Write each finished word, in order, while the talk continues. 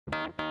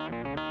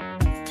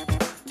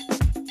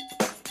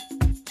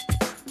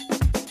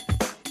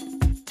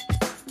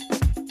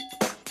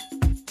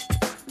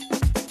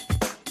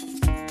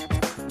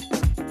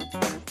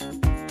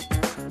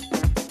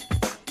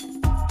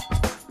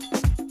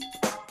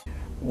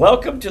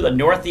Welcome to the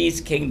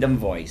Northeast Kingdom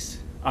Voice.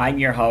 I'm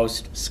your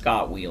host,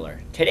 Scott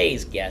Wheeler.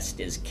 Today's guest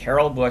is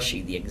Carol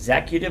Boucher, the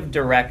Executive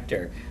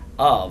Director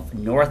of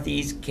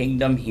Northeast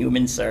Kingdom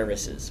Human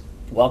Services.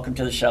 Welcome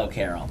to the show,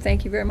 Carol.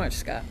 Thank you very much,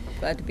 Scott.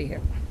 Glad to be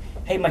here.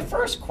 Hey, my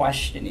first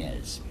question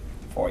is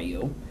for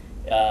you.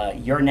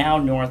 You're now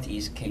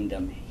Northeast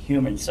Kingdom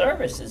Human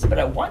Services,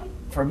 but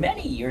for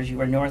many years you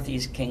were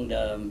Northeast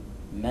Kingdom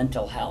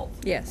Mental Health.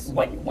 Yes.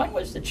 When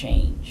was the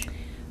change?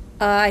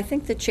 I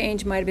think the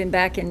change might have been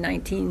back in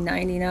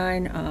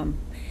 1999,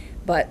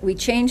 but we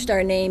changed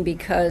our name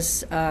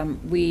because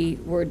we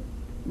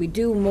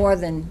do more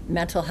than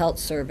mental health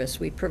service.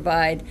 We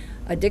provide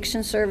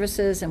addiction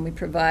services, and we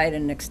provide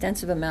an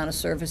extensive amount of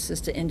services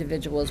to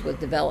individuals with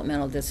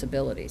developmental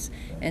disabilities.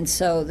 And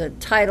so the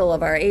title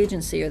of our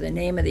agency, or the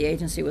name of the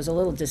agency, was a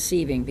little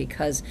deceiving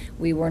because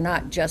we were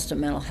not just a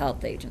mental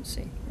health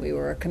agency. We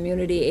were a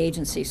community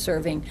agency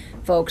serving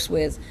folks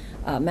with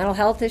mental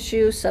health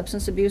issues,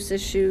 substance abuse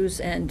issues,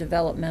 and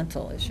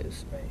developmental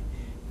issues. Right.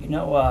 You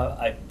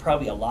know,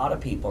 probably a lot of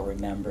people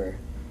remember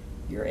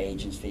your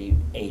agency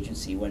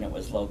when it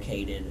was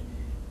located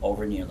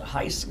over near the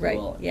high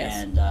school. Right, yes.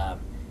 And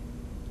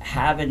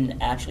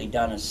having actually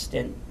done a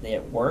stint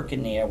there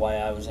working there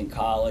while I was in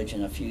college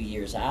and a few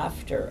years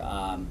after,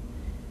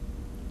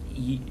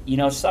 you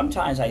know,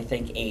 sometimes I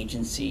think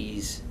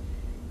agencies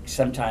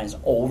sometimes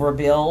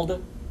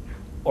overbuild,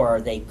 or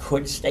they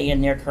could stay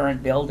in their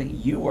current building.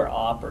 You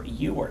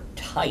were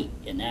tight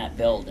in that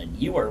building.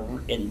 You were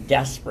in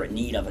desperate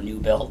need of a new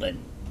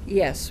building.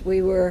 Yes,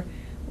 we were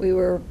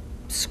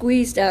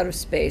squeezed out of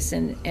space,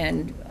 and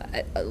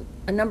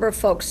a number of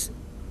folks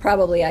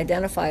probably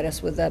identified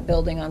us with that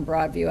building on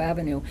Broadview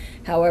Avenue.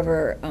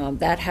 However,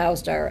 that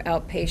housed our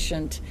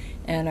outpatient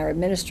and our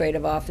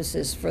administrative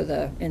offices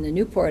in the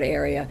Newport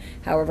area.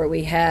 However,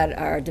 we had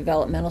our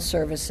developmental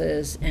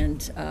services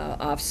and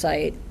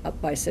off-site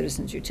up by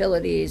Citizens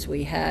Utilities.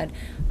 We had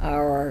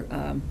our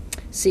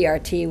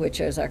CRT, which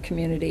is our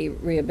Community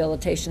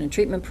Rehabilitation and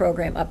Treatment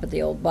Program, up at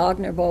the old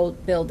Bogner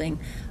building,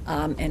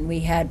 and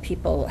we had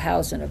people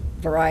housed in a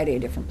variety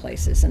of different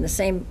places. And the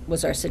same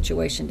was our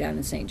situation down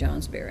in St.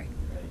 Johnsbury.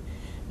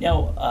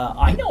 Now,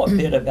 I know a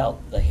bit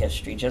about the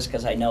history just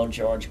because I know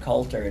George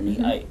Coulter,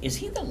 and is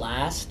he the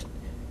last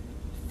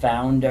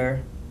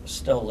founder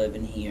still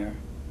living here?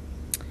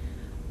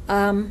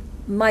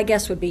 My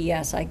guess would be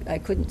yes. I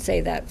couldn't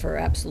say that for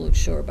absolute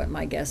sure, but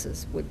my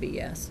guess would be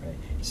yes. Right.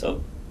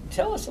 So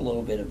tell us a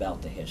little bit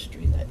about the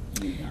history that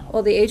you know.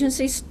 Well, the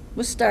agency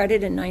was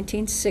started in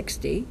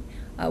 1960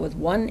 with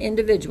one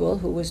individual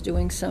who was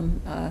doing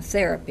some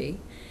therapy,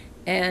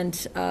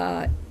 and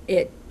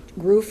it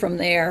grew from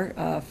there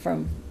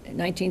from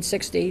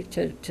 1960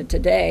 to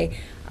today.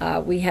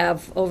 We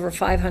have over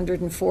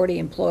 540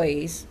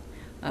 employees.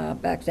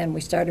 Back then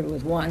we started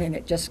with one, and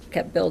it just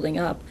kept building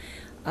up.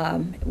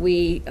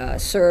 We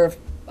serve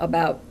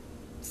about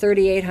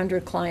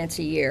 3,800 clients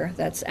a year.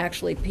 That's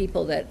actually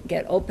people that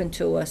get open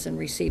to us and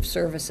receive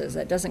services.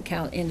 That doesn't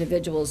count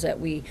individuals that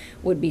we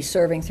would be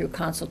serving through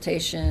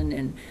consultation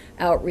and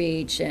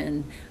outreach,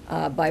 and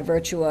by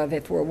virtue of,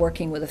 if we're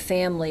working with a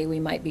family, we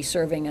might be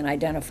serving an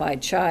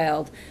identified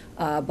child,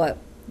 but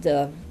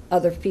the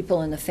other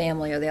people in the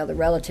family or the other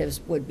relatives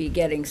would be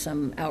getting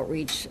some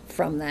outreach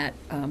from that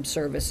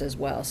service as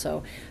well.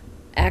 So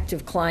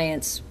active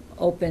clients,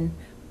 open,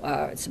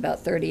 it's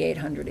about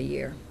 3,800 a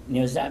year.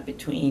 Now, is that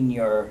between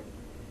your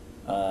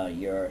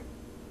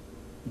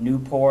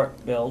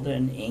Newport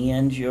building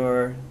and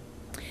your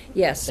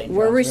Yes, St.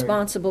 we're Johnsbury?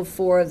 responsible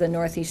for the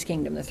Northeast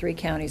Kingdom, the 3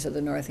 counties of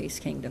the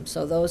Northeast Kingdom.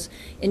 So those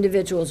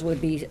individuals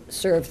would be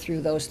served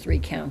through those 3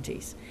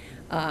 counties.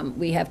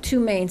 We have 2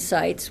 main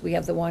sites. We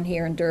have the one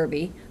here in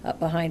Derby, up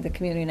behind the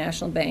Community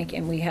National Bank,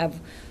 and we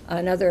have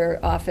another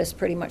office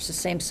pretty much the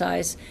same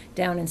size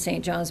down in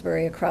St.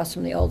 Johnsbury, across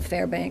from the old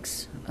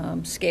Fairbanks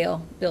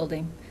scale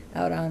building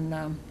out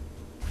on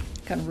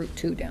kind of Route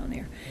 2 down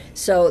there.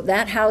 So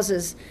that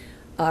houses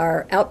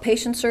our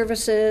outpatient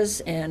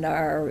services and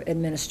our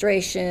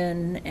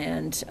administration,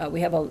 and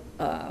we have a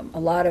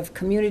lot of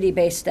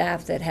community-based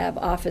staff that have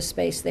office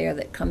space there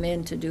that come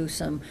in to do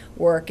some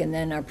work, and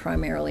then are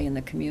primarily in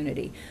the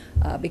community.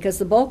 Because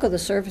the bulk of the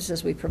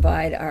services we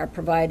provide are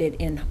provided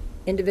in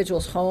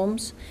individuals'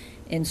 homes,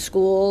 in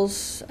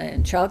schools,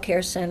 and child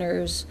care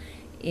centers,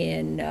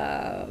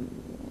 at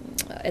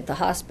the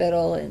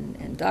hospital,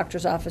 and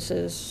doctor's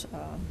offices.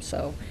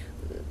 So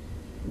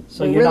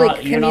we're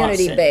really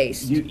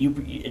community-based.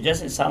 It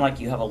doesn't sound like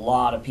you have a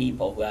lot of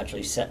people who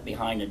actually sit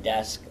behind a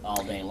desk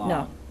all day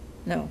long.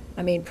 No.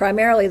 I mean,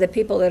 primarily the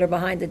people that are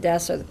behind the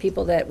desk are the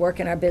people that work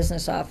in our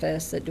business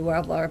office, that do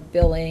all our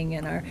billing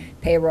and our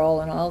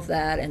payroll and all of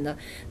that, and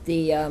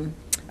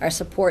our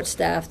support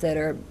staff that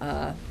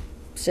are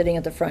sitting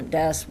at the front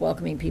desk,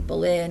 welcoming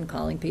people in,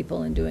 calling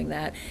people and doing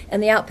that.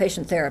 And the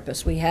outpatient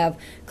therapists, we have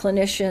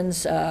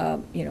clinicians,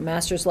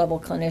 master's level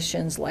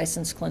clinicians,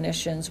 licensed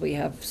clinicians, we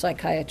have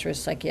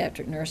psychiatrists,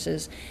 psychiatric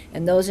nurses,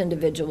 and those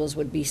individuals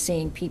would be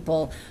seeing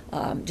people,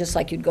 just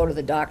like you'd go to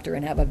the doctor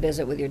and have a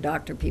visit with your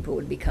doctor, people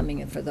would be coming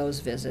in for those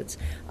visits.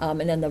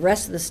 And then the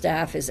rest of the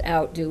staff is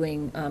out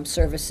doing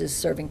services,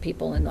 serving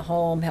people in the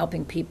home,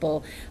 helping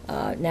people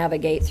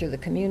navigate through the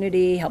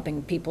community,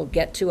 helping people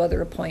get to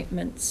other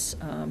appointments.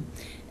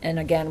 And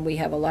again, we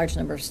have a large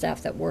number of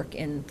staff that work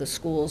in the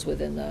schools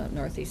within the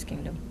Northeast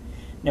Kingdom.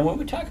 Now, when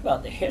we talk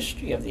about the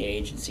history of the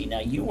agency, now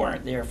you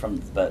weren't there from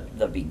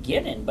the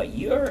beginning, but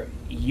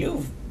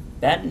you've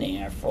been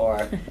there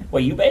for,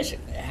 well,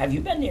 have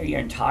you been there your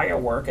entire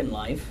working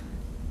life?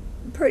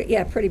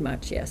 Pretty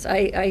much, yes.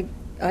 I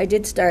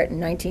did start in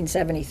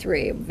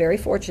 1973. Very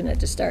fortunate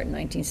to start in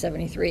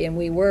 1973, and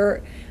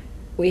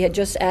we had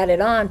just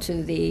added on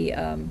to the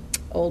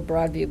old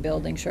Broadview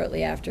building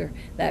shortly after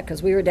that,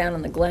 because we were down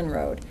on the Glen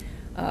Road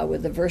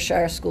with the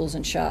Vermont Schools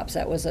and Shops.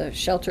 That was a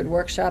sheltered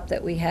workshop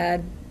that we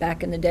had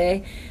back in the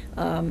day,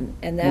 and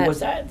that was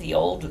that the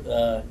old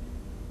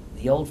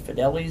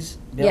Fideli's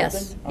building?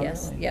 Yes, oh,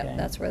 yes, really? yeah, Okay.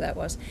 that's where that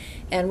was.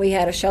 And we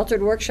had a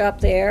sheltered workshop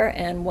there,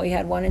 and we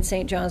had one in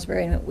St.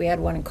 Johnsbury, and we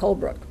had one in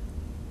Colebrook.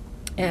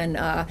 And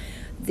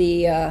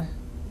the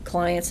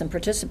clients and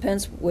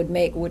participants would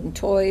make wooden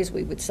toys.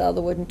 We would sell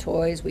the wooden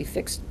toys. We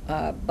fixed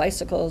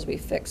bicycles. We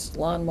fixed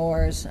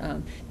lawnmowers.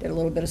 Did a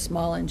little bit of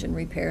small engine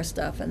repair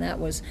stuff, and that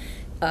was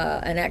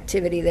an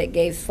activity that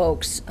gave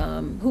folks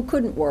who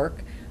couldn't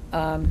work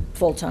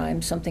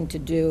full-time something to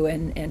do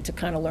and to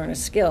kind of learn a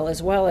skill,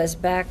 as well as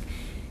back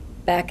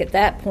at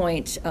that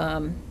point,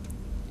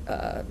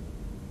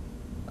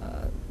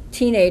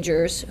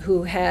 teenagers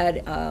who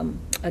had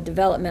a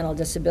developmental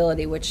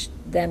disability, which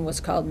then was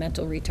called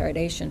mental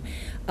retardation,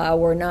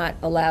 were not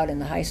allowed in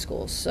the high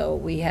schools. So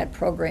we had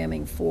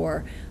programming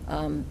for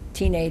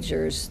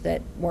teenagers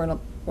that weren't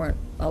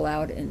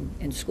allowed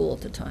in school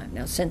at the time.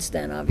 Now, since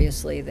then,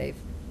 obviously, they've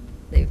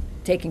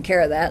taken care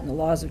of that, and the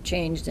laws have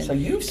changed, and So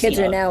kids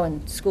are now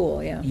in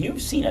school. Yeah.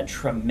 You've seen a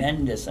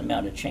tremendous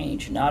amount of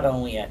change, not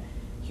only at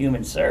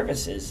Human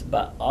Services,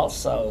 but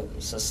also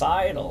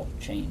societal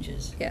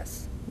changes.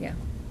 Yes. Yeah.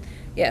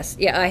 Yes.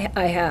 Yeah.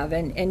 I have,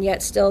 and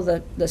yet still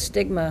the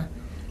stigma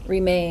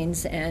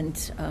remains, and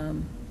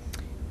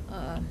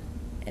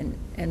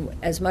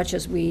as much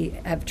as we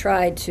have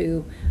tried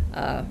to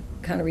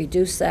kind of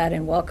reduce that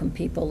and welcome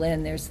people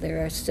in,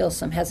 there is still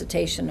some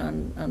hesitation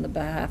on the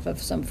behalf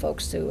of some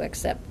folks to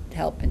accept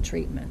help and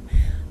treatment.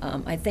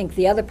 I think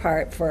the other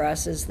part for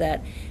us is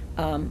that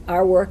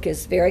our work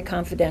is very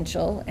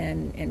confidential,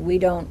 and we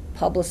don't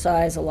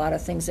publicize a lot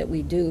of things that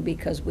we do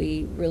because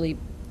we really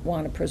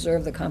want to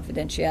preserve the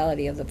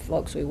confidentiality of the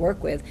folks we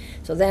work with.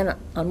 So then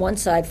on one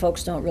side,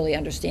 folks don't really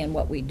understand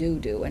what we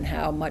do and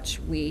how much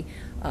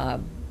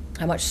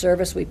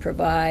service we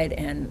provide,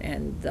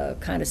 and the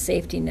kind of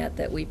safety net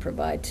that we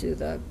provide to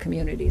the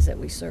communities that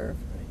we serve.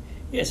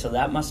 Yeah, so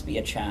that must be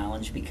a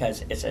challenge,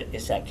 because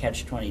it's that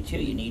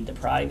catch-22. You need the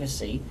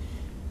privacy,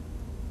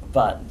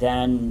 but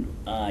then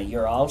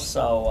you're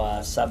also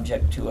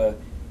subject to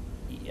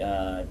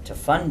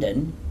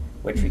funding,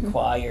 which Mm-hmm.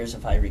 requires,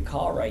 if I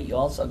recall right, you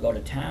also go to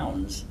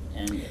towns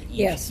and each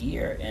Yes.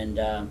 year. And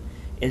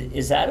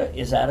is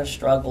that a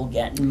struggle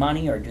getting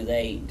money, or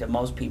do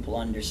most people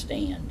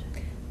understand?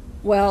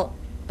 Well,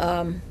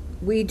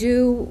 we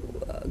do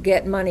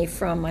get money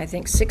from, I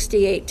think,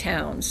 68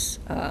 towns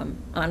on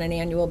an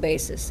annual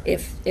basis,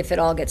 if it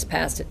all gets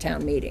passed at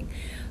town meeting.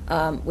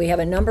 We have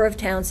a number of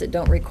towns that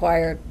don't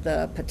require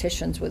the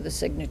petitions with the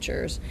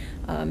signatures,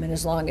 and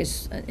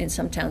in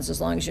some towns, as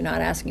long as you're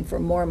not asking for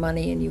more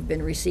money and you've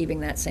been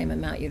receiving that same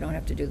amount, you don't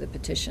have to do the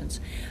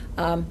petitions.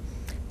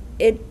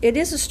 It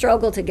is a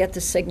struggle to get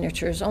the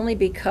signatures, only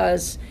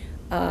because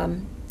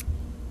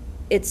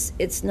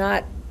it's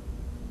not.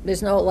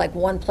 There's no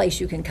one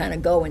place you can kind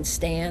of go and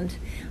stand.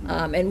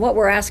 And what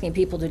we're asking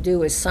people to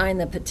do is sign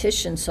the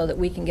petition so that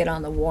we can get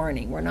on the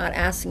warning. We're not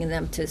asking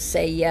them to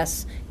say,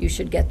 yes, you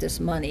should get this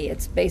money.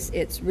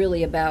 It's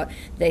really about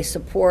they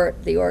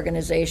support the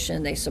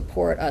organization, they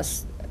support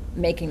us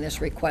making this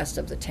request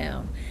of the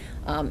town.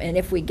 And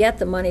if we get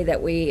the money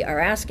that we are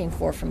asking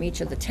for from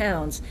each of the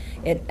towns,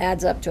 it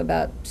adds up to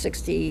about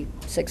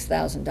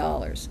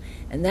 $66,000.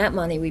 And that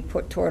money we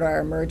put toward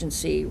our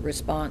emergency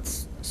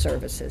response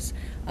services,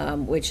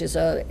 which is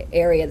an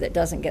area that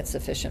doesn't get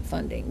sufficient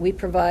funding. We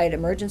provide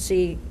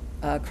emergency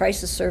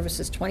crisis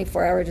services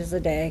 24 hours a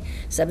day,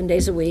 7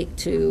 days a week,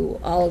 to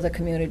all of the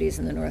communities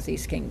in the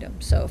Northeast Kingdom.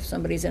 So if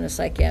somebody's in a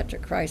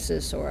psychiatric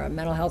crisis or a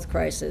mental health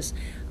crisis,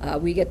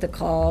 we get the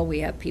call. We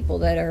have people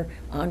that are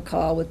on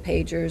call with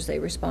pagers. They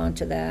respond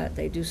to that.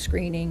 They do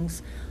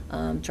screenings,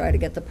 try to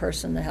get the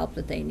person the help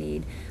that they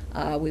need.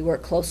 We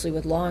work closely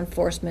with law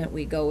enforcement.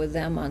 We go with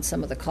them on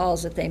some of the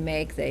calls that they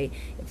make.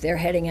 If they're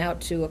heading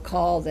out to a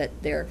call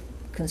that they're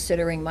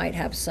considering might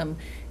have some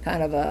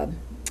kind of a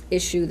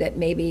issue that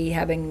maybe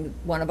having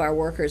one of our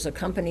workers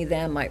accompany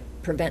them might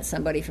prevent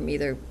somebody from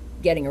either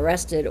getting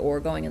arrested or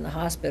going in the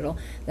hospital,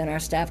 then our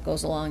staff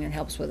goes along and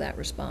helps with that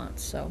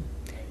response. So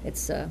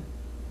it's a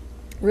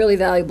really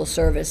valuable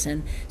service,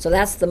 and so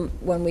that's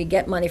when we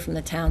get money from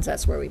the towns,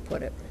 that's where we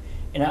put it.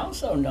 And I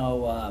also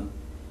know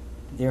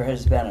there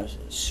has been a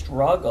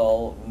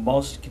struggle,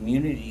 most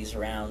communities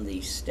around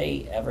the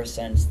state, ever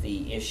since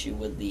the issue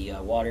with the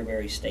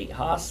Waterbury State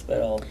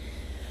Hospital,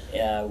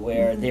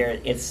 where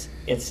it's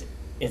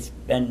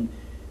been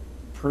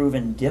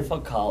proven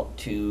difficult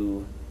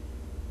to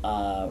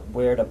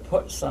where to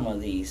put some of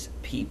these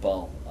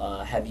people.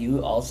 Have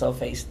you also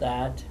faced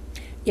that?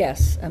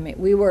 Yes, I mean,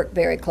 we work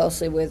very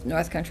closely with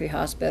North Country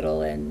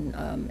Hospital and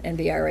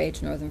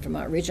NVRH, Northern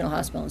Vermont Regional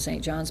Hospital in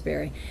St.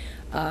 Johnsbury.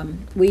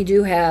 We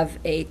do have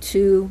a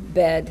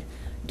 2-bed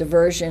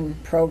diversion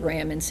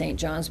program in St.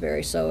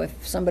 Johnsbury, so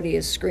if somebody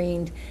is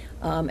screened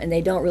and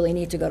they don't really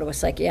need to go to a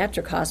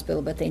psychiatric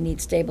hospital, but they need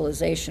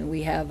stabilization,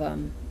 we have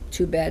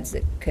 2 beds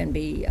that can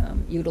be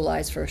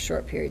utilized for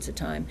short periods of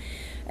time.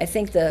 I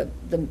think the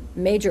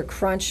major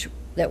crunch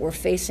that we're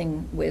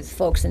facing with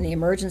folks in the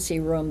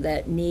emergency room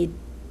that need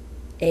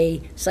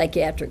a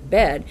psychiatric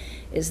bed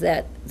is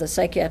that the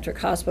psychiatric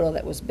hospital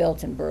that was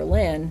built in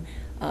Berlin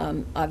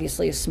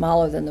obviously is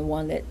smaller than the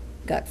one that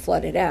got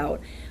flooded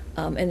out.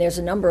 And there's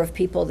a number of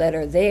people that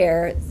are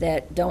there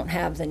that don't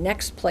have the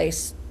next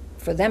place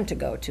for them to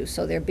go to.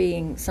 So there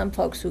being some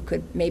folks who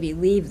could maybe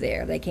leave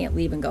there. They can't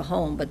leave and go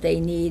home, but they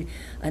need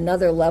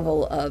another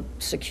level of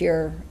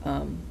secure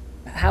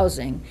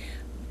housing.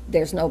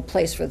 There's no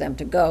place for them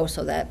to go,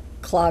 so that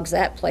clogs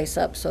that place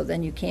up, so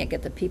then you can't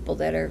get the people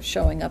that are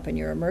showing up in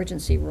your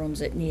emergency rooms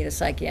that need a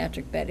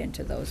psychiatric bed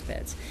into those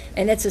beds.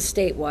 And it's a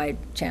statewide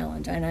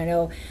challenge. And I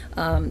know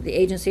the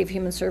Agency of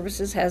Human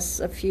Services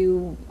has a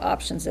few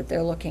options that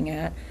they're looking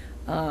at.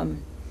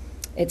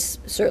 It's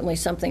certainly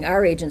something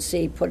our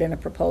agency put in a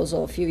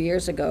proposal a few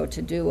years ago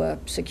to do a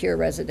secure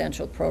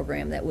residential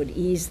program that would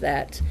ease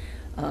that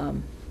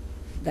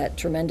that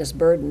tremendous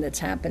burden that's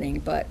happening,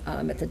 but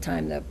at the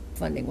time the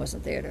funding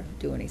wasn't there to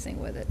do anything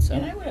with it. So.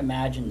 And I would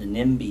imagine the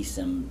NIMBY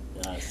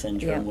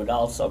syndrome would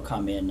also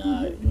come in,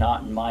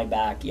 not in my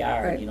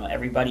backyard. Right. You know,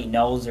 everybody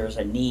knows there's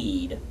a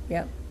need,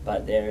 Yep.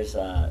 but there's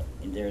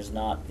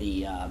not the,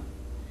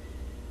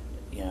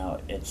 you know,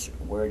 it's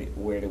where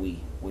do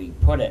we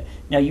put it?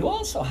 Now, you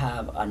also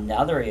have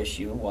another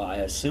issue, well, I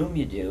assume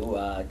you do,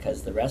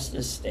 because the rest of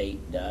the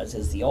state does,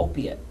 is the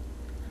opiate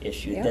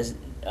issue.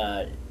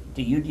 Yep.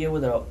 Do you deal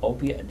with an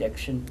opiate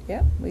addiction?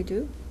 Yeah, we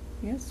do.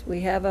 Yes,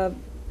 we have a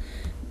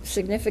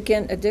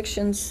significant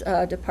addictions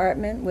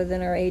department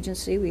within our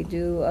agency. We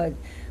do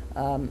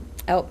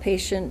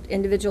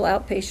individual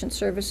outpatient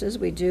services.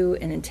 We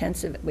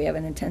have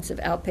an intensive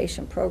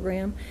outpatient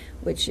program,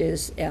 which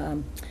is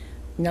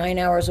 9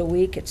 hours a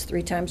week. It's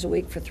 3 times a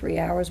week for 3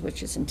 hours,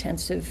 which is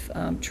intensive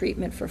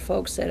treatment for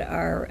folks that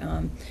are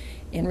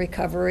in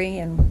recovery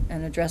and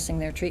addressing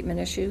their treatment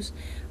issues.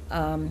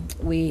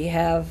 We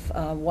have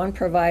one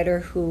provider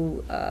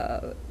who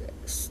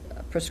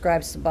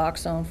prescribes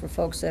Suboxone for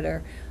folks that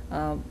are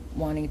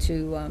wanting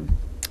to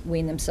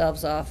wean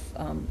themselves off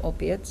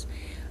opiates.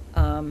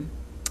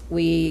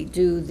 We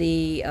do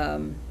the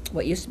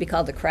what used to be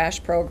called the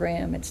CRASH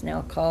program. It's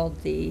now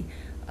called the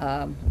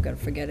I'm going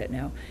to forget it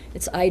now.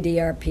 It's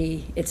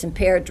IDRP. It's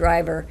Impaired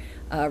Driver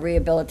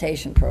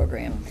Rehabilitation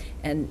Program.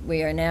 And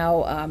we are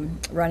now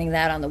running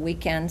that on the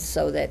weekends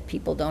so that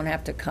people don't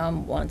have to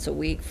come once a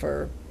week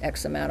for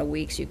X amount of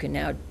weeks. You can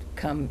now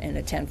come and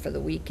attend for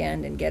the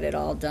weekend and get it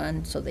all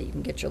done so that you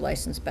can get your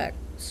license back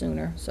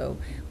sooner. So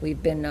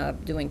we've been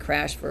doing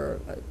CRASH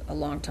for a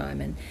long time.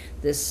 And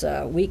this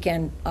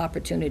weekend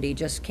opportunity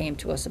just came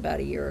to us about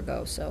a year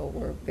ago. So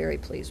we're very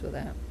pleased with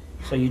that.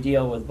 So you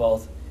deal with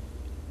both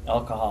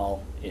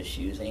alcohol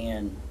issues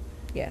and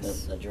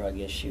yes. the drug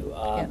issue.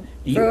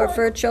 Yeah.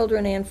 For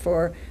children and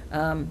for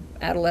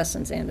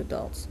adolescents and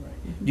adults.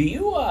 Right. Do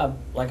you,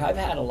 like I've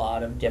had a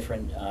lot of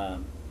different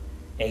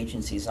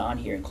agencies on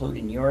here,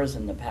 including yours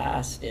in the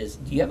past, do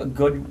you have a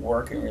good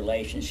working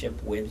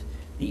relationship with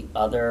the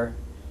other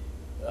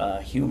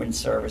human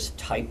service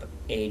type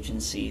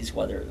agencies,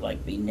 whether it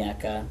like be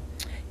NEK?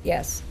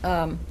 Yes.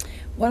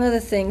 One of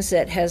the things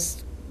that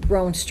has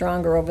grown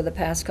stronger over the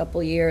past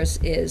couple years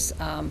is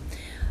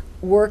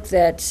work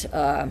that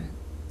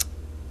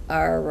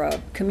our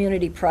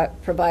community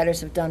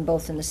providers have done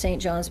both in the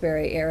St.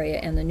 Johnsbury area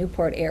and the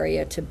Newport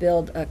area to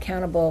build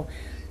accountable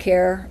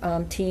care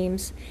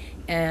teams.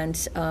 And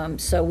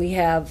so we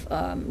have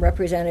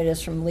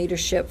representatives from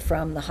leadership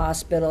from the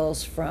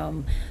hospitals,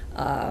 from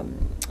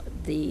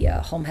the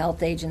home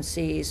health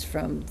agencies,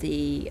 from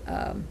the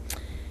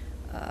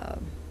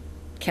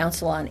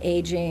Council on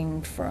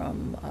Aging,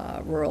 from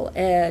Rural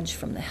Edge,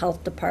 from the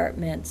health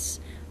departments.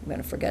 I'm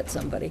going to forget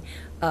somebody.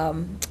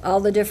 All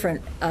the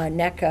different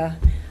NEK,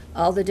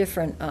 all the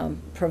different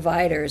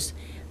providers,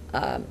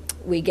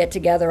 we get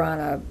together on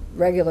a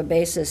regular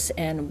basis,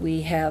 and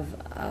we have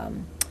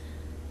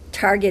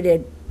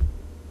targeted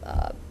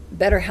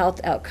better health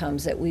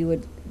outcomes that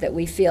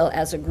we feel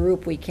as a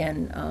group we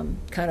can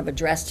kind of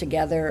address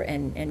together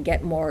and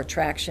get more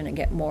traction and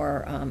get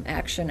more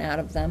action out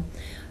of them.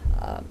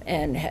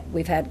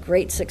 we've had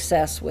great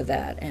success with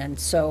that. And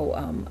so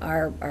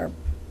our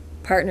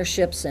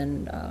partnerships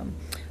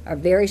are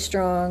very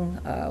strong.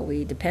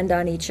 We depend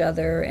on each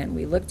other, and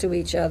we look to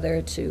each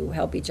other to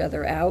help each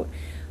other out.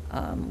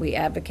 We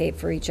advocate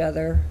for each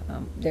other.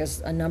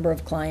 There's a number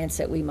of clients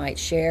that we might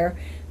share.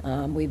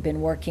 We've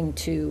been working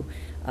to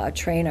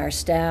train our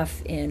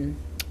staff in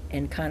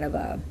kind of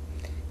a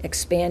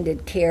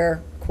expanded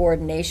care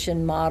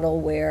coordination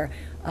model where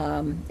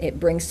it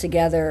brings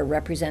together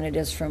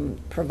representatives from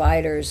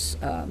providers,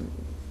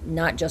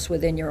 not just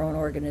within your own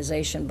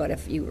organization, but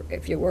if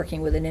you're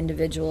working with an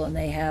individual and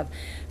they have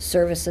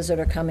services that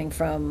are coming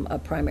from a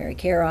primary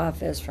care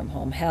office, from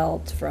home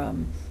health,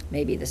 from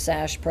maybe the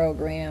SASH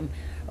program,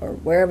 or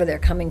wherever they're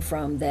coming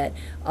from, that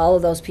all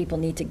of those people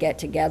need to get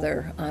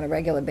together on a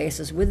regular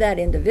basis with that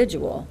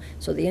individual,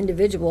 so the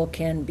individual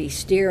can be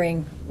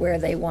steering where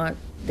they want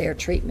their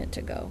treatment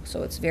to go.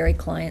 So it's very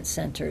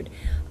client-centered,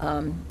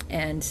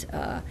 and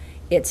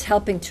it's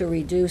helping to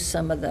reduce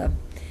some of the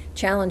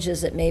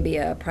challenges that maybe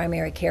a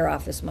primary care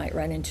office might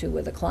run into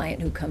with a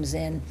client who comes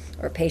in,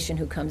 or a patient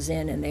who comes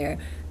in and they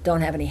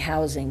don't have any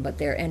housing, but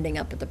they're ending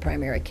up at the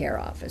primary care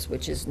office,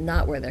 which is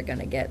not where they're going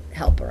to get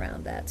help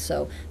around that.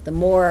 So the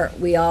more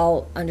we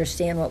all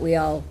understand what we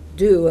all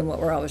do and what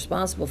we're all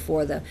responsible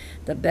for, the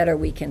better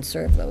we can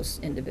serve those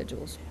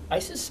individuals. I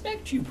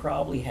suspect you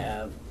probably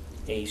have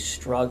a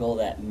struggle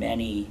that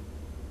many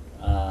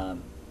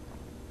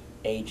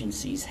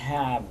agencies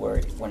have,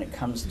 where when it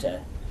comes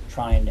to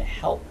trying to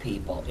help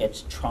people,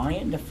 it's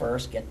trying to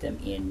first get them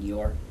in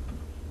your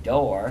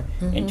door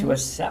and to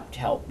accept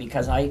help,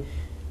 because I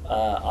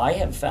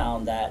have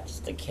found that's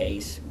the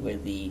case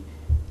with the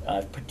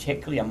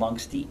particularly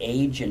amongst the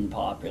Asian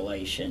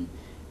population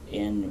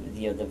in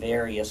the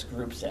various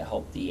groups that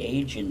help the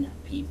Asian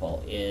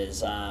people,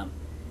 is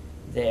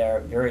they're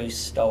very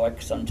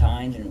stoic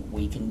sometimes, and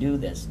we can do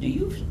this. Do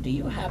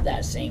you have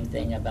that same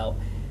thing about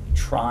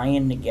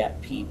trying to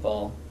get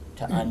people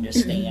to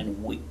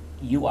understand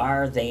you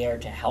are there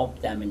to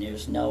help them, and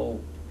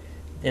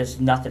there's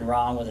nothing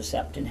wrong with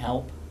accepting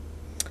help?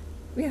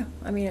 Yeah,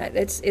 I mean,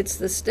 it's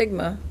the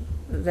stigma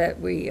that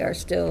we are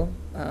still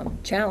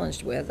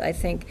challenged with. I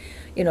think,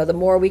 the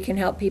more we can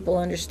help people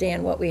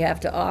understand what we have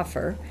to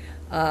offer,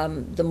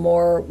 the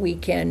more we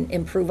can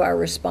improve our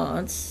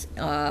response,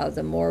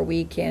 the more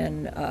we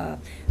can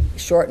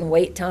shorten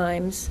wait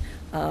times,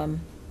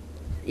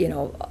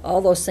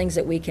 all those things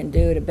that we can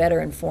do to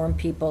better inform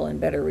people and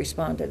better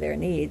respond to their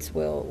needs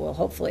will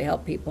hopefully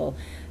help people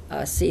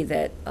see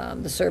that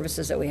the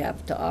services that we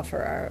have to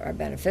offer are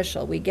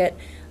beneficial. We get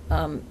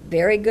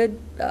very good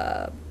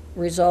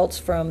results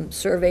from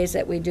surveys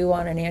that we do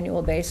on an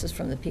annual basis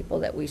from the people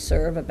that we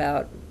serve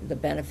about the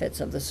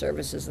benefits of the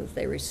services that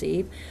they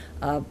receive.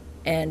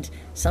 And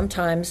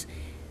sometimes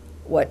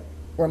what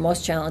we're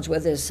most challenged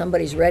with is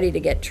somebody's ready to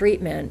get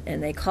treatment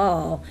and they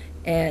call,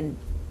 and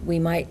we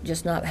might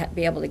just not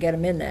be able to get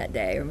them in that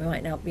day, or we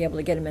might not be able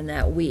to get them in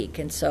that week.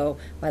 And so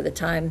by the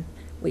time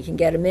we can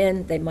get them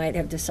in, they might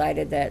have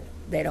decided that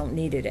they don't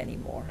need it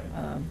anymore,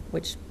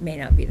 which may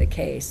not be the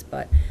case.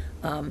 But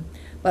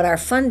our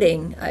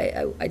funding,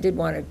 I did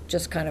want to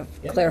just kind of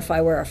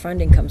clarify where our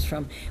funding comes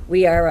from.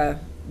 We are a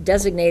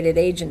designated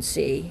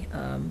agency,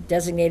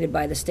 designated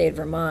by the state of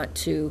Vermont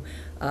to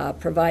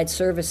provide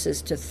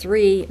services to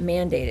 3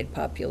 mandated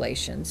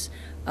populations: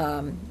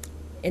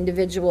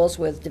 individuals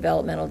with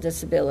developmental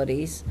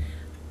disabilities,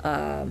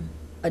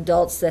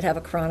 adults that have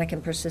a chronic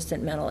and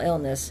persistent mental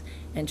illness,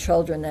 and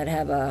children that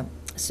have a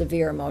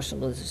severe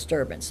emotional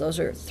disturbance. Those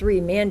are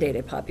 3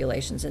 mandated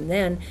populations. And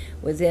then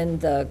within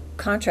the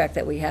contract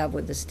that we have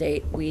with the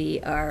state, we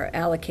are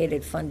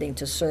allocated funding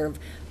to serve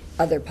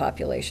other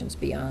populations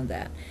beyond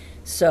that.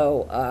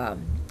 So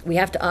we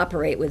have to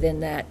operate within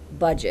that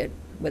budget,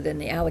 within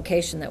the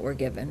allocation that we're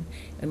given,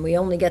 and we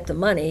only get the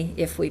money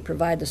if we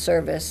provide the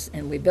service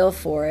and we bill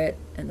for it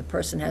and the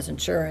person has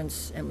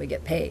insurance and we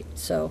get paid.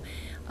 So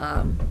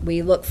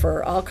we look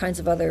for all kinds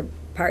of other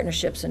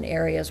partnerships in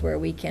areas where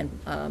we can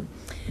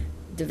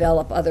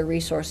develop other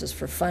resources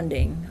for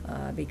funding,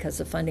 because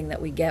the funding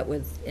that we get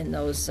within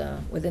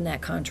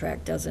that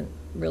contract doesn't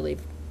really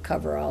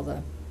cover all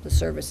the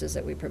services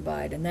that we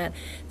provide. And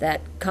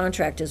that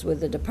contract is with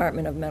the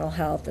Department of Mental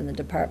Health and the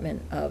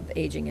Department of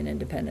Aging and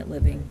Independent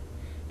Living,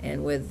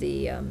 and with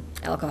the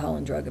alcohol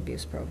and drug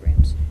abuse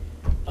programs.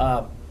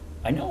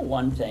 I know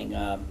one thing,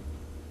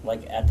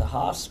 like at the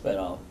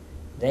hospital,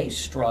 they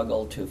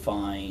struggle to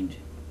find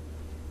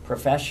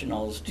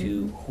professionals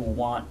who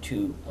want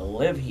to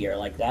live here.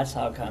 Like, that's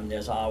how come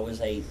there's always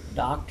a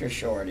doctor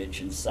shortage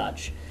and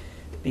such,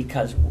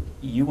 because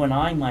you and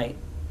I might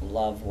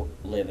love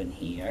living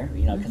here,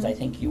 because I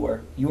think you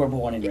were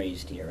born and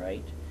raised here,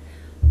 right?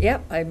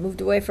 Yep, I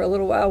moved away for a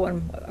little while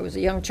when I was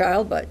a young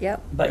child, but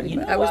yep. But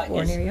I was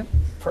born here, yep.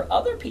 For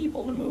other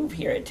people to move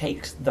here, it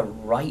takes the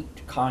right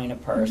kind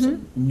of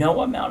person.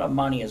 No amount of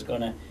money is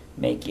going to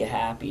make you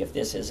happy if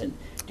this isn't.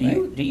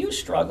 Do you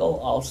struggle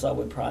also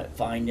with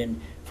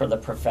finding for the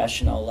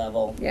professional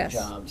level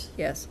jobs?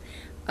 Yes.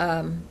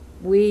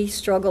 We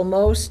struggle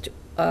most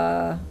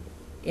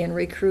in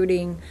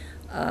recruiting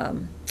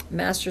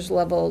master's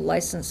level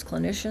licensed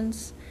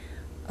clinicians,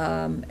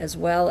 as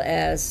well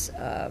as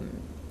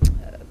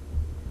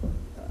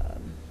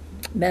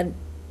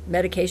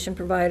medication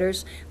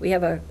providers. We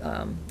have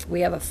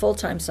a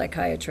full-time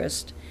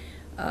psychiatrist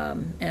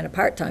and a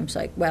part-time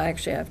well,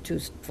 actually I have 2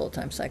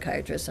 full-time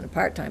psychiatrists and a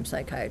part-time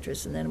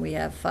psychiatrist, and then we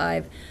have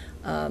 5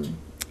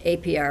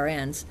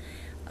 APRNs,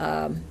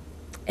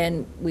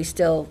 and we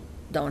still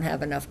don't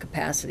have enough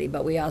capacity,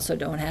 but we also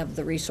don't have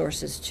the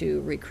resources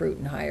to recruit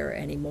and hire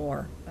any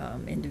more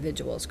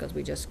individuals, because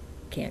we just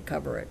can't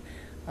cover it.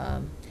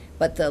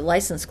 But the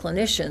licensed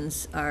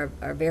clinicians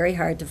are very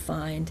hard to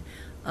find.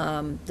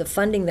 The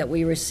funding that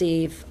we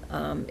receive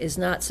is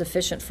not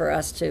sufficient for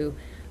us to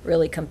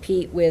really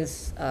compete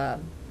with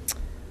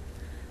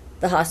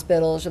the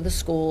hospitals or the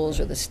schools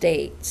or the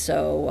state.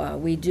 So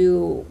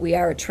we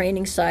are a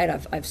training site.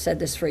 I've said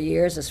this for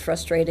years, as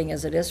frustrating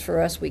as it is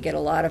for us. We get a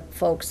lot of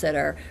folks that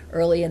are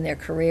early in their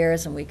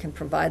careers, and we can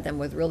provide them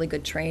with really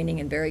good training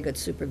and very good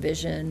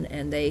supervision,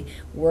 and they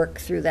work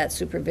through that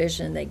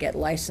supervision, they get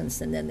licensed,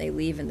 and then they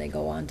leave and they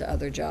go on to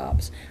other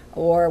jobs.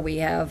 Or we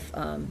have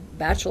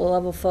bachelor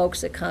level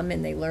folks that come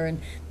and they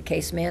learn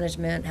case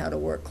management, how to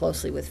work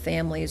closely with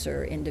families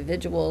or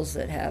individuals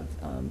that have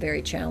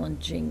very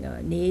challenging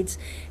needs.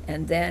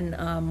 And then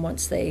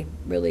once they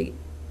really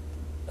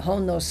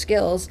hone those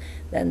skills,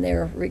 then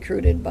they're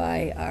recruited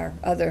by our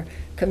other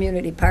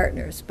community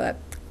partners. But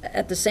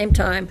at the same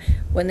time,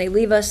 when they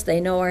leave us,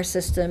 they know our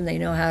system, they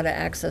know how to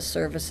access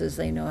services,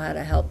 they know how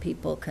to help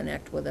people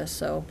connect with us.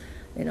 So,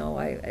 you know,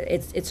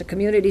 it's a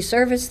community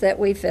service that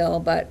we fill,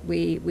 but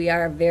we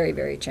are very,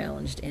 very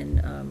challenged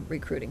in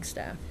recruiting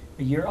staff.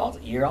 You're also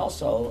you're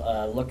also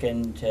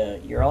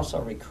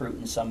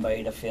recruiting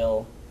somebody to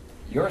fill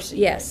your seat.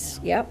 Yes,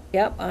 right now.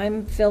 yep.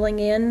 I'm filling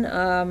in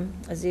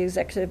as the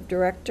executive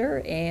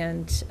director,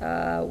 and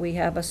we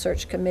have a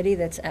search committee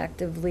that's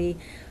actively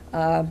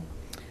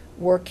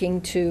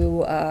working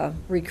to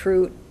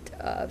recruit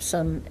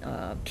some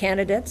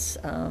candidates.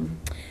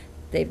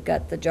 They've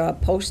got the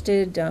job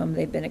posted.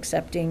 They've been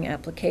accepting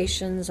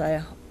applications.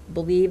 I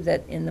believe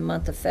that in the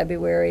month of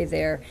February,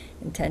 they're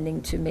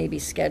intending to maybe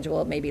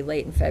schedule, maybe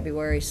late in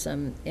February,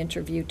 some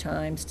interview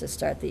times to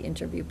start the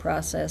interview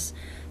process.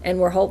 And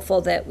we're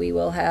hopeful that we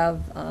will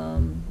have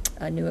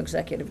a new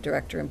executive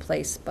director in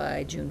place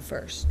by June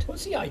 1st.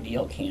 What's the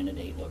ideal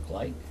candidate look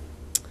like?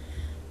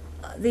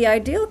 The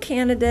ideal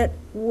candidate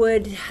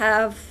would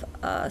have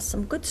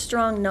some good,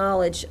 strong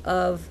knowledge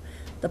of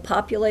the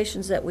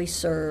populations that we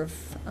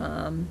serve,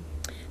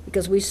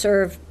 because we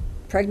serve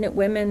pregnant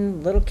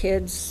women, little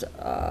kids,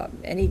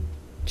 any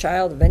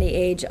child of any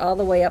age, all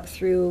the way up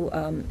through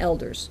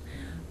elders,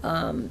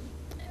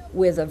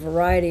 with a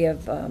variety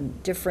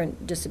of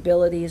different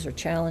disabilities or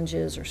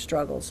challenges or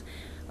struggles.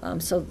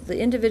 So the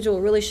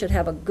individual really should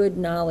have a good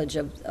knowledge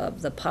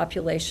of the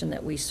population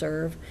that we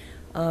serve.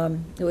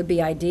 It would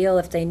be ideal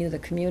if they knew the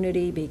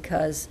community,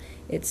 because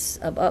it's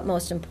of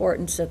utmost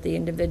importance that the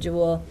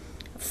individual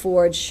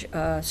forge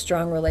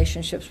strong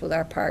relationships with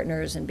our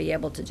partners and be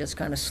able to just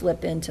kind of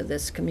slip into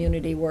this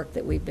community work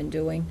that we've been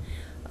doing,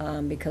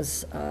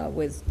 because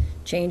with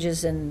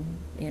changes in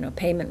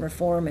payment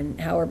reform and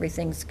how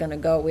everything's going to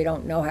go, we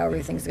don't know how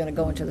everything's going to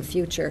go into the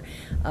future.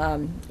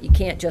 You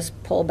can't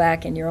just pull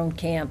back in your own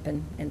camp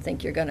and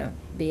think you're going to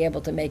be able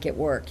to make it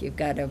work. You've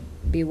got to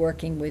be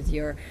working with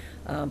your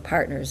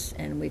partners,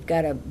 and we've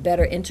got to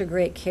better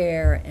integrate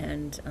care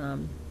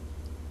and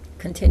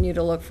continue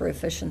to look for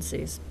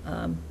efficiencies.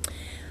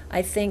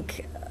 I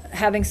think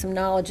having some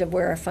knowledge of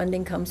where our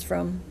funding comes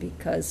from,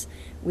 because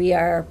we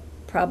are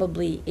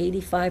probably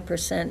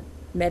 85%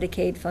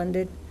 Medicaid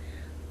funded.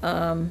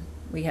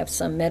 We have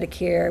some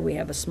Medicare, we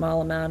have a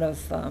small amount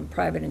of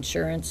private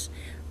insurance.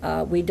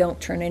 We don't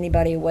turn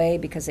anybody away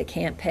because they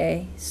can't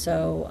pay,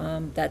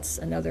 so that's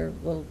another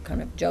little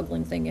kind of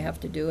juggling thing you have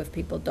to do. If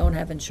people don't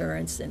have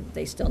insurance and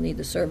they still need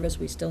the service,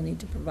 we still need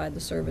to provide the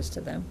service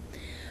to them.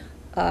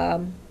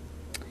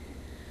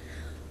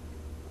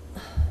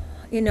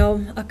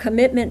 A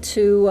commitment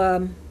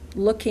to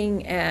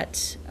looking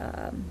at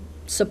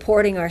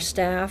supporting our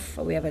staff.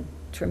 We have a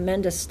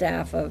tremendous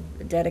staff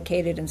of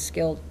dedicated and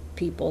skilled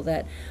people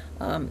that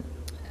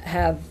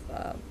have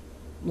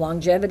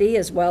longevity,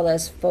 as well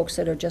as folks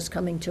that are just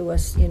coming to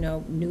us,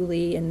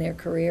 newly in their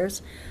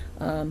careers.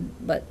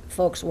 But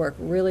folks work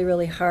really,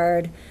 really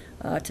hard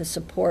to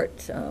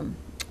support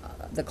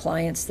the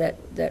clients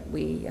that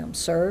we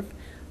serve.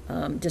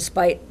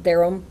 Despite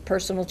their own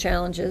personal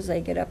challenges,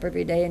 they get up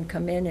every day and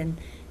come in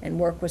and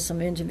work with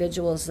some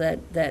individuals that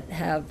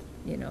have,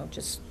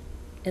 just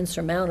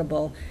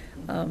insurmountable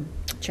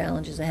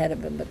challenges ahead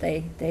of them. But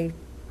they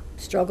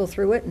struggle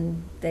through it,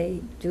 and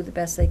they do the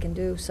best they can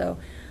do. So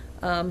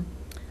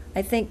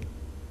I think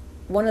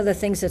one of the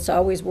things that's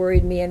always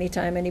worried me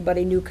anytime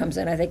anybody new comes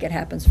in, I think it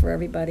happens for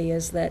everybody,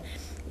 is that,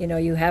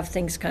 you have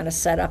things kind of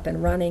set up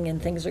and running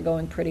and things are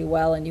going pretty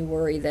well, and you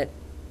worry that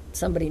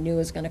somebody new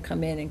is going to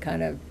come in and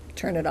kind of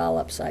turn it all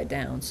upside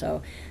down.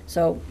 So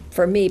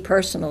for me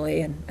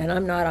personally, and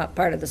I'm not a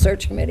part of the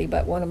search committee,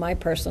 but one of my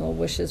personal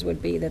wishes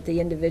would be that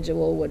the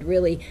individual would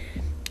really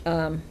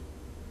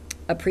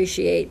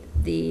appreciate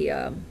the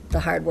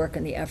hard work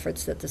and the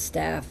efforts that the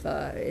staff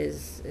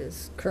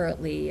is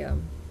currently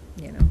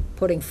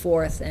putting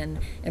forth, and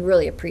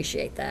really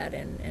appreciate that,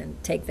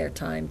 and take their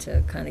time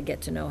to kind of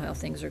get to know how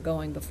things are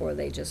going before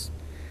they just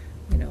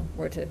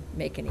were to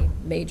make any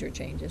major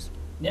changes.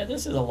 Now,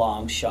 this is a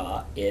long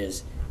shot,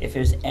 is if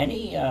there's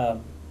any,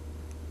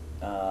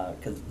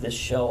 because this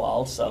show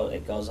also,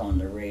 it goes on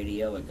the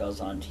radio, it goes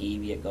on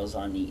TV, it goes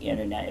on the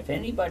internet. If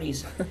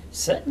anybody's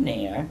sitting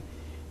there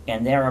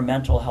and they're a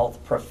mental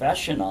health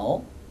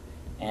professional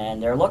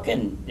and they're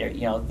looking,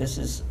 this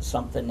is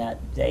something that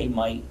they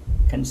might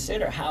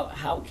consider,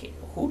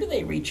 who do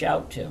they reach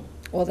out to?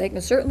 Well, they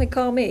can certainly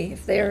call me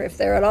if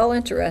they're at all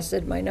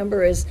interested. My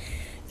number is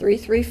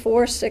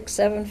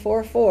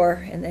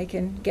 334-6744, and they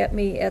can get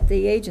me at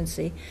the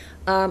agency.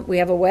 We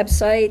have a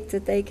website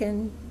that they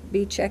can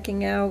be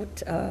checking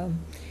out,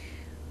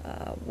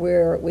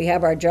 where we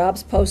have our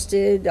jobs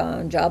posted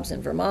on Jobs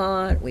in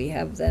Vermont. We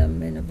have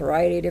them in a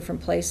variety of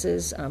different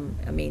places.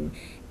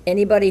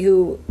 Anybody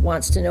who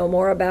wants to know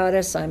more about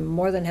us, I'm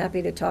more than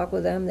happy to talk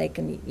with them. They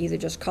can either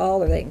just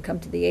call, or they can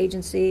come to the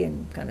agency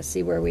and kind of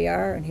see where we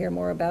are and hear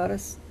more about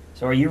us.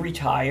 So are you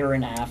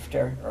retiring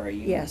after, or are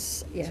you?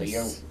 Yes. So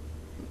you're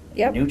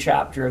Yep. new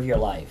chapter of your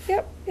life.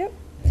 Yep.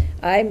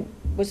 I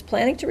was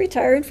planning to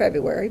retire in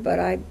February, but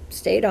I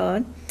stayed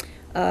on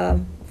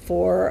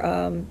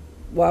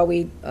while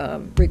we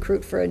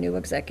recruit for a new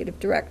executive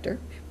director.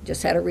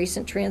 Just had a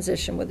recent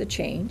transition with a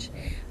change,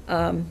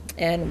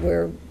 and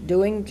we're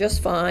doing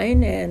just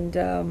fine. And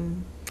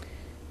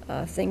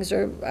things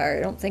are. I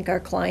don't think our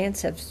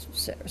clients have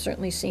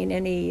certainly seen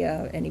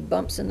any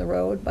bumps in the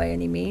road by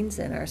any means,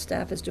 and our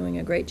staff is doing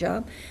a great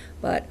job.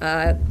 But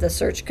the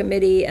search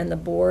committee and the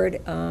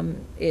board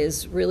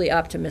is really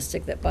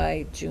optimistic that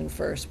by June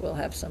 1st we'll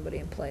have somebody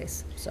in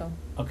place. So.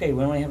 Okay,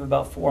 we only have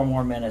about 4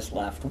 more minutes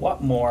left.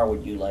 What more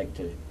would you like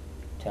to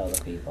tell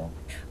the people?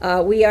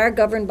 We are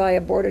governed by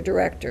a board of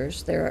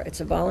directors.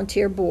 It's a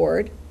volunteer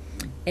board,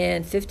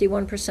 and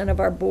 51% of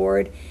our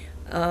board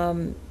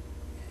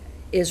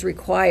is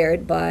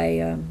required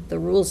by the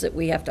rules that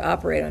we have to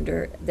operate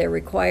under. They're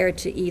required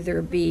to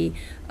either be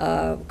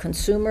a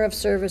consumer of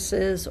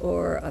services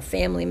or a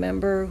family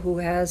member who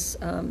has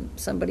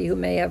somebody who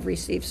may have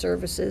received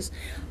services,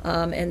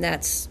 and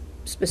that's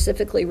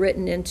specifically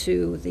written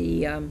into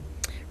the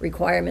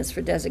requirements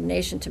for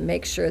designation to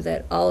make sure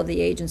that all of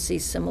the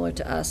agencies similar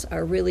to us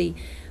are really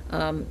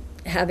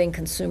having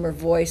consumer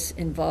voice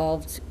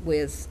involved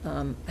with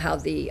how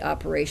the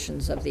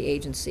operations of the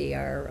agency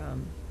are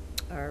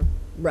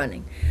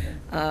running.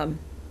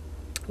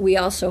 We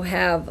also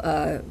have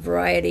a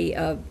variety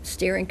of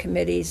steering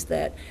committees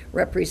that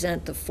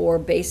represent the 4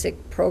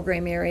 basic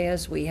program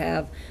areas. We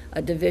have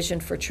a division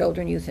for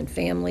children, youth, and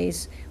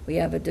families. We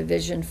have a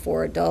division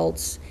for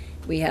adults.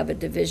 We have a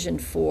division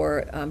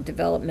for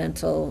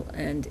developmental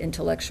and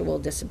intellectual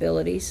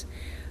disabilities.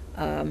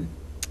 And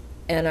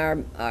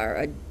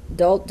our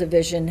adult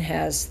division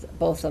has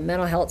both a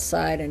mental health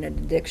side and an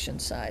addiction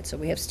side. So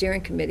we have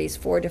steering committees,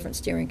 4 different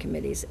steering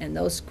committees, and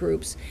those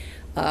groups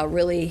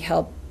really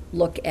help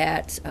look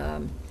at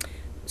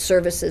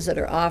services that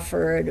are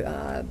offered.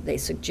 They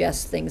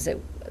suggest things that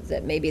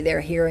maybe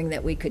they're hearing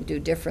that we could do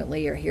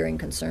differently, or hearing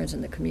concerns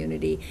in the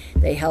community.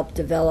 They help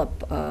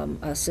develop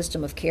a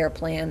system of care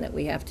plan that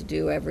we have to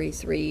do every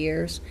 3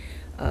 years.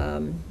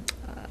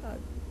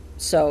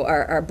 So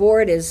our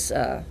board is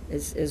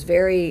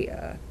very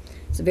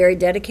it's a very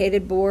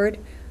dedicated board.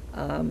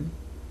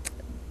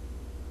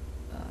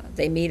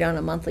 They meet on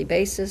a monthly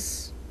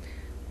basis.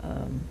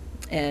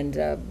 And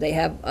they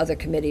have other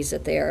committees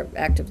that they are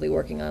actively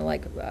working on.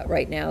 Like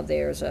right now,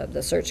 there's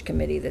the search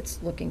committee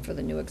that's looking for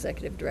the new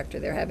executive director.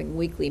 They're having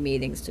weekly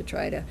meetings to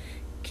try to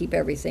keep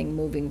everything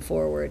moving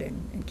forward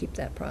and keep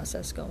that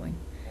process going.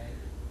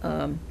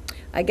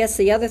 I guess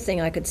the other thing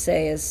I could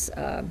say is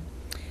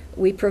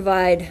we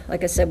provide,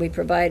 like I said, we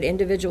provide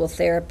individual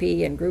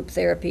therapy and group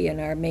therapy in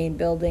our main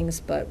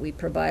buildings, but we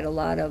provide a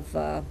lot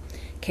of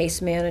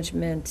case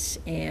management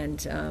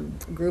and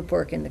group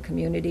work in the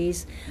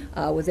communities.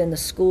 Within the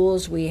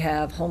schools, we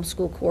have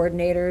homeschool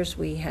coordinators,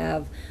 we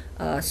have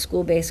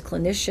school-based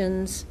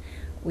clinicians,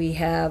 we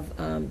have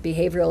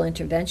behavioral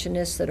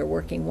interventionists that are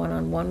working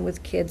one-on-one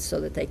with kids so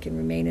that they can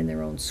remain in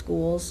their own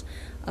schools.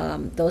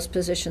 Those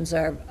positions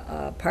are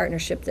a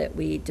partnership that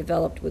we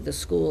developed with the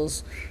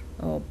schools,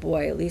 oh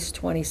boy, at least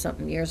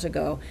 20-something years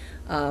ago,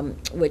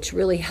 which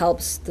really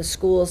helps the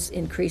schools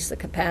increase the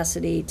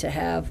capacity to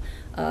have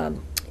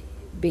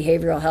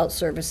behavioral health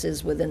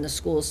services within the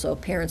school, so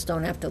parents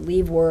don't have to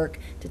leave work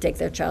to take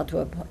their child to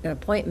an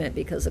appointment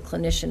because the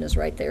clinician is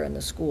right there in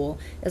the school,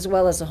 as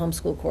well as the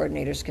homeschool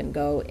coordinators can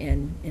go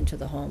into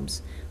the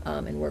homes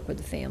and work with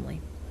the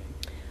family.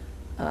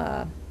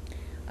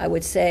 I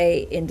would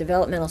say in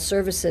developmental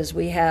services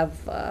we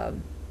have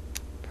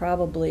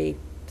probably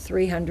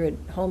 300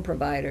 home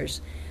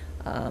providers.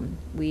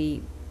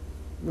 We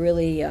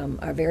really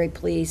are very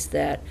pleased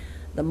that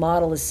the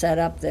model is set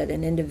up that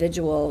an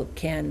individual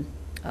can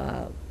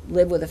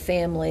live with a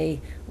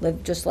family,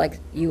 live just like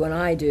you and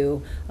I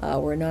do.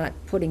 We're not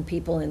putting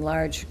people in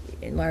large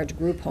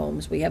group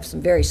homes. We have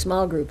some very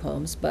small group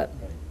homes, but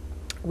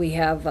we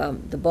have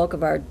the bulk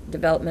of our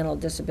developmental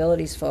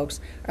disabilities folks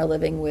are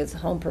living with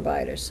home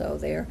providers, so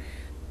they're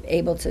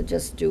able to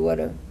just do what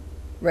a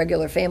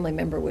regular family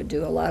member would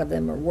do. A lot of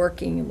them are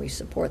working, and we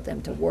support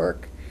them to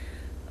work.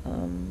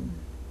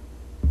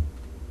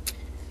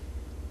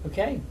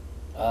 Okay.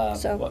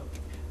 So-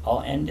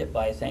 I'll end it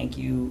by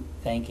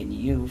thanking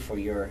you for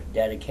your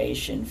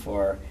dedication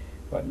for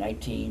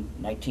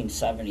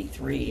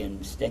 1973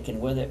 and sticking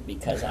with it,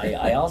 because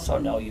I also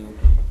know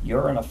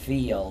you're in a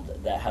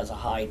field that has a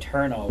high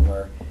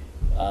turnover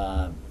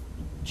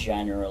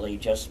generally,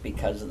 just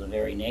because of the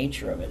very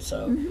nature of it.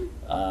 So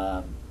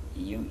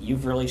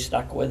you've really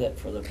stuck with it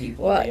for the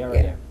people of the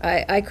area.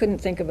 Yeah, I couldn't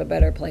think of a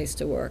better place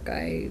to work.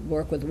 I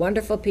work with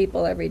wonderful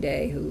people every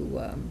day who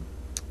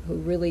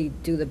really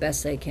do the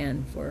best they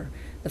can for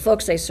the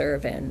folks they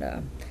serve, and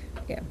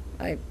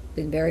I've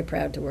been very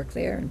proud to work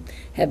there, and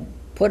have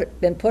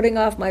been putting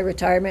off my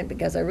retirement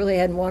because I really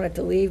hadn't wanted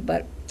to leave,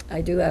 but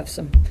I do have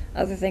some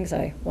other things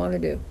I want to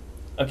do.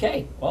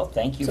 Okay, well,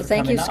 thank you So for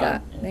thank coming you, on.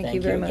 Scott. And Thank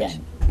you very much.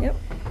 again. Yep.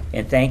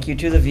 And thank you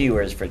to the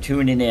viewers for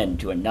tuning in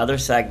to another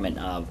segment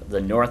of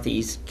the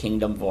Northeast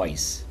Kingdom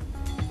Voice.